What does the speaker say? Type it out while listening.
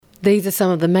These are some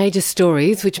of the major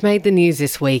stories which made the news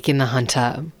this week in The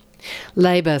Hunter.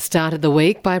 Labor started the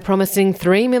week by promising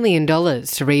 $3 million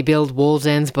to rebuild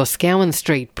Wallsend's Boscawen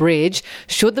Street Bridge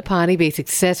should the party be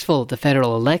successful at the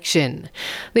federal election.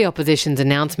 The opposition's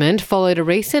announcement followed a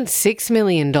recent $6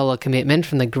 million commitment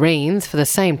from the Greens for the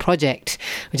same project,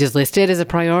 which is listed as a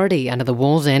priority under the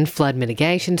Wallsend flood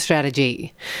mitigation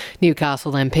strategy.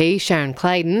 Newcastle MP Sharon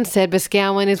Clayton said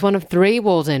Boscawen is one of 3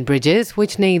 Wallsend bridges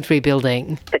which needs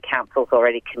rebuilding. The council's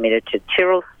already committed to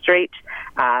Tyrrell Street.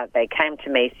 They came to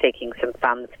me seeking some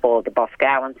funds for the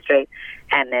Boscawen Street,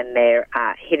 and then they're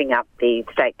hitting up the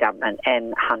state government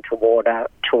and Hunter Water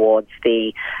towards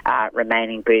the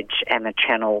remaining bridge and the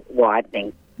channel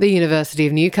widening. The University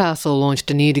of Newcastle launched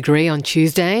a new degree on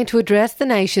Tuesday to address the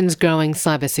nation's growing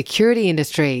cybersecurity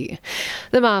industry.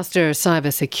 The Master of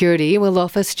Cybersecurity will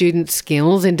offer students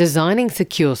skills in designing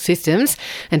secure systems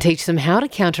and teach them how to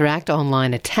counteract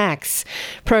online attacks.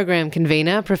 Program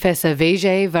convener Professor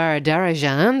Vijay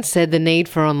Varadarajan said the need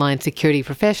for online security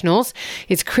professionals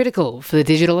is critical for the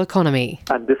digital economy.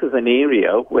 And this is an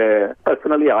area where,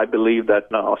 personally, I believe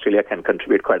that Australia can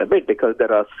contribute quite a bit, because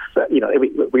there are,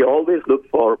 we always look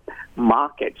for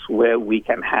markets where we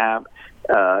can have,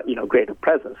 greater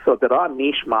presence. So there are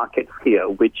niche markets here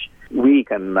which we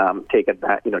can take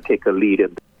a lead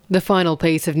in. The final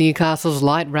piece of Newcastle's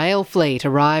light rail fleet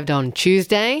arrived on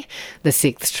Tuesday. The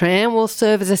 6th tram will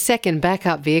serve as a second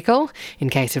backup vehicle in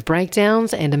case of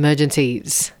breakdowns and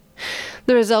emergencies.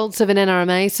 The results of an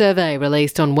NRMA survey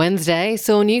released on Wednesday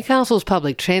saw Newcastle's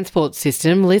public transport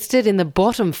system listed in the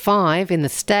bottom 5 in the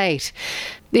state.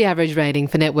 The average rating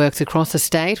for networks across the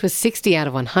state was 60 out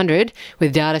of 100,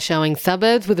 with data showing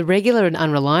suburbs with regular and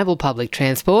unreliable public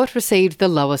transport received the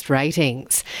lowest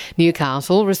ratings.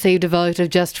 Newcastle received a vote of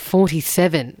just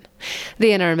 47. The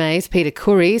NRMA's Peter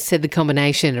Curry said the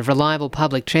combination of reliable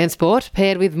public transport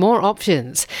paired with more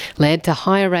options led to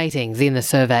higher ratings in the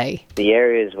survey. The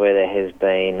areas where there has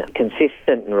been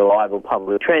consistent and reliable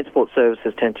public transport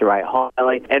services tend to rate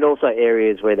highly, and also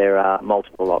areas where there are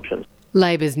multiple options.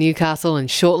 Labor's Newcastle and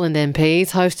Shortland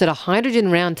MPs hosted a hydrogen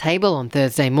roundtable on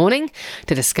Thursday morning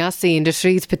to discuss the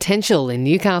industry's potential in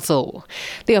Newcastle.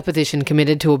 The opposition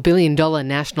committed to $1 billion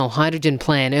national hydrogen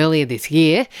plan earlier this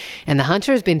year, and the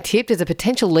Hunter has been tipped as a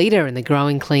potential leader in the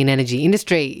growing clean energy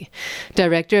industry.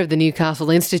 Director of the Newcastle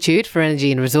Institute for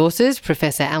Energy and Resources,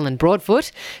 Professor Alan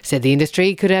Broadfoot, said the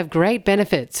industry could have great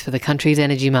benefits for the country's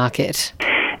energy market.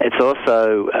 It's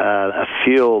also a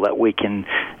fuel that we can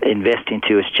invest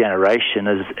into its generation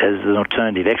as an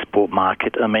alternative export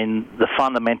market. I mean, the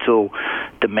fundamental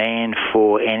demand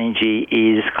for energy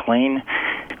is clean.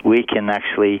 We can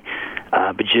actually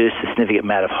produce a significant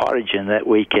amount of hydrogen that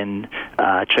we can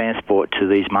transport to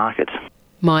these markets.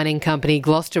 Mining company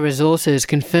Gloucester Resources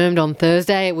confirmed on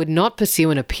Thursday it would not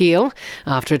pursue an appeal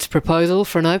after its proposal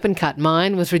for an open-cut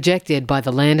mine was rejected by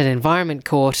the Land and Environment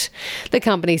Court. The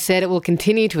company said it will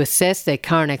continue to assess their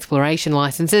current exploration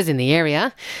licences in the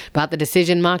area, but the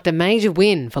decision marked a major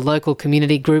win for local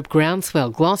community group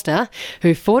Groundswell Gloucester,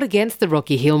 who fought against the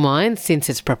Rocky Hill mine since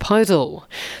its proposal.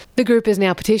 The group is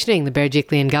now petitioning the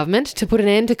Berejiklian government to put an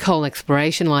end to coal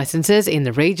exploration licences in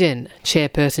the region.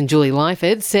 Chairperson Julie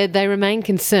Lyford said they remain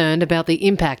concerned about the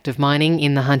impact of mining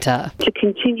in the Hunter. To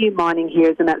continue mining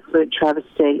here is an absolute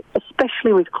travesty,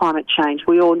 especially with climate change.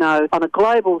 We all know on a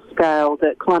global scale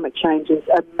that climate change is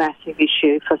a massive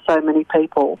issue for so many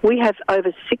people. We have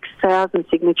over 6,000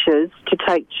 signatures to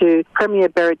take to Premier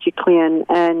Berejiklian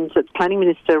and Planning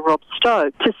Minister Rob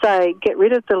Stokes to say get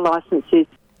rid of the licences.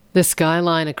 The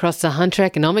skyline across the Hunter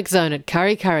Economic Zone at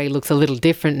Kurri Kurri looks a little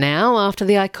different now after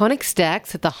the iconic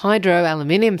stacks at the Hydro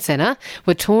Aluminium Centre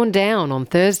were torn down on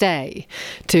Thursday.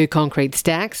 2 concrete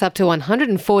stacks up to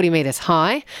 140 metres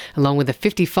high, along with a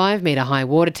 55-metre high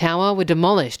water tower, were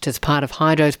demolished as part of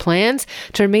Hydro's plans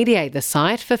to remediate the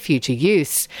site for future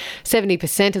use.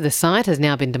 70% of the site has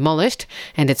now been demolished,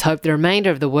 and it's hoped the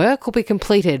remainder of the work will be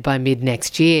completed by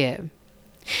mid-next year.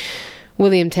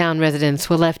 Williamtown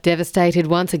residents were left devastated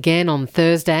once again on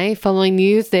Thursday following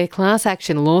news their class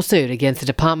action lawsuit against the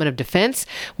Department of Defence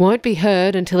won't be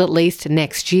heard until at least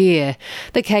next year.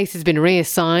 The case has been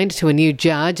reassigned to a new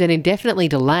judge and indefinitely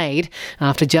delayed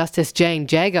after Justice Jane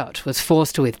Jagot was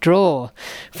forced to withdraw.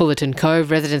 Fullerton Cove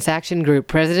Residents Action Group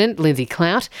President Lindsay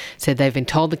Clout said they've been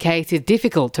told the case is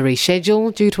difficult to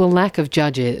reschedule due to a lack of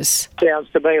judges.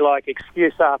 Sounds to me like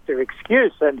excuse after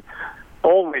excuse, and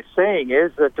all we're seeing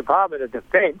is the Department of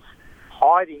Defence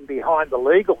hiding behind the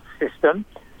legal system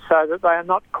so that they are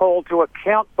not called to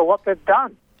account for what they've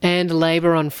done. And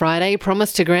Labor on Friday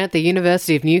promised to grant the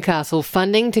University of Newcastle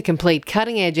funding to complete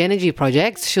cutting-edge energy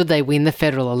projects should they win the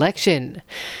federal election.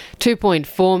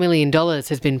 $2.4 million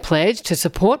has been pledged to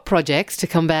support projects to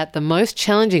combat the most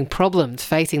challenging problems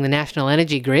facing the national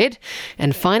energy grid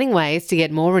and finding ways to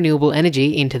get more renewable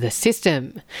energy into the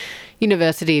system.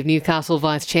 University of Newcastle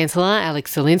Vice-Chancellor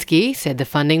Alex Zielinski said the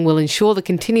funding will ensure the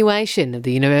continuation of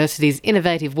the university's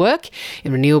innovative work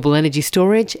in renewable energy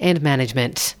storage and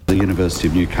management. The University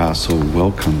of Newcastle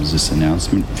welcomes this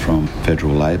announcement from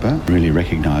Federal Labor, really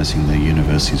recognising the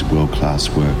university's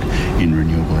world-class work in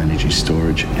renewable energy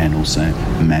storage and also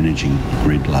managing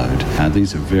grid load.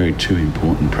 These are two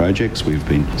important projects. We've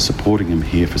been supporting them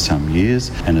here for some years,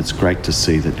 and it's great to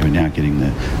see that we're now getting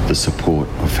the support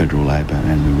of Federal Labor,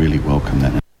 and we really welcome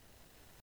that.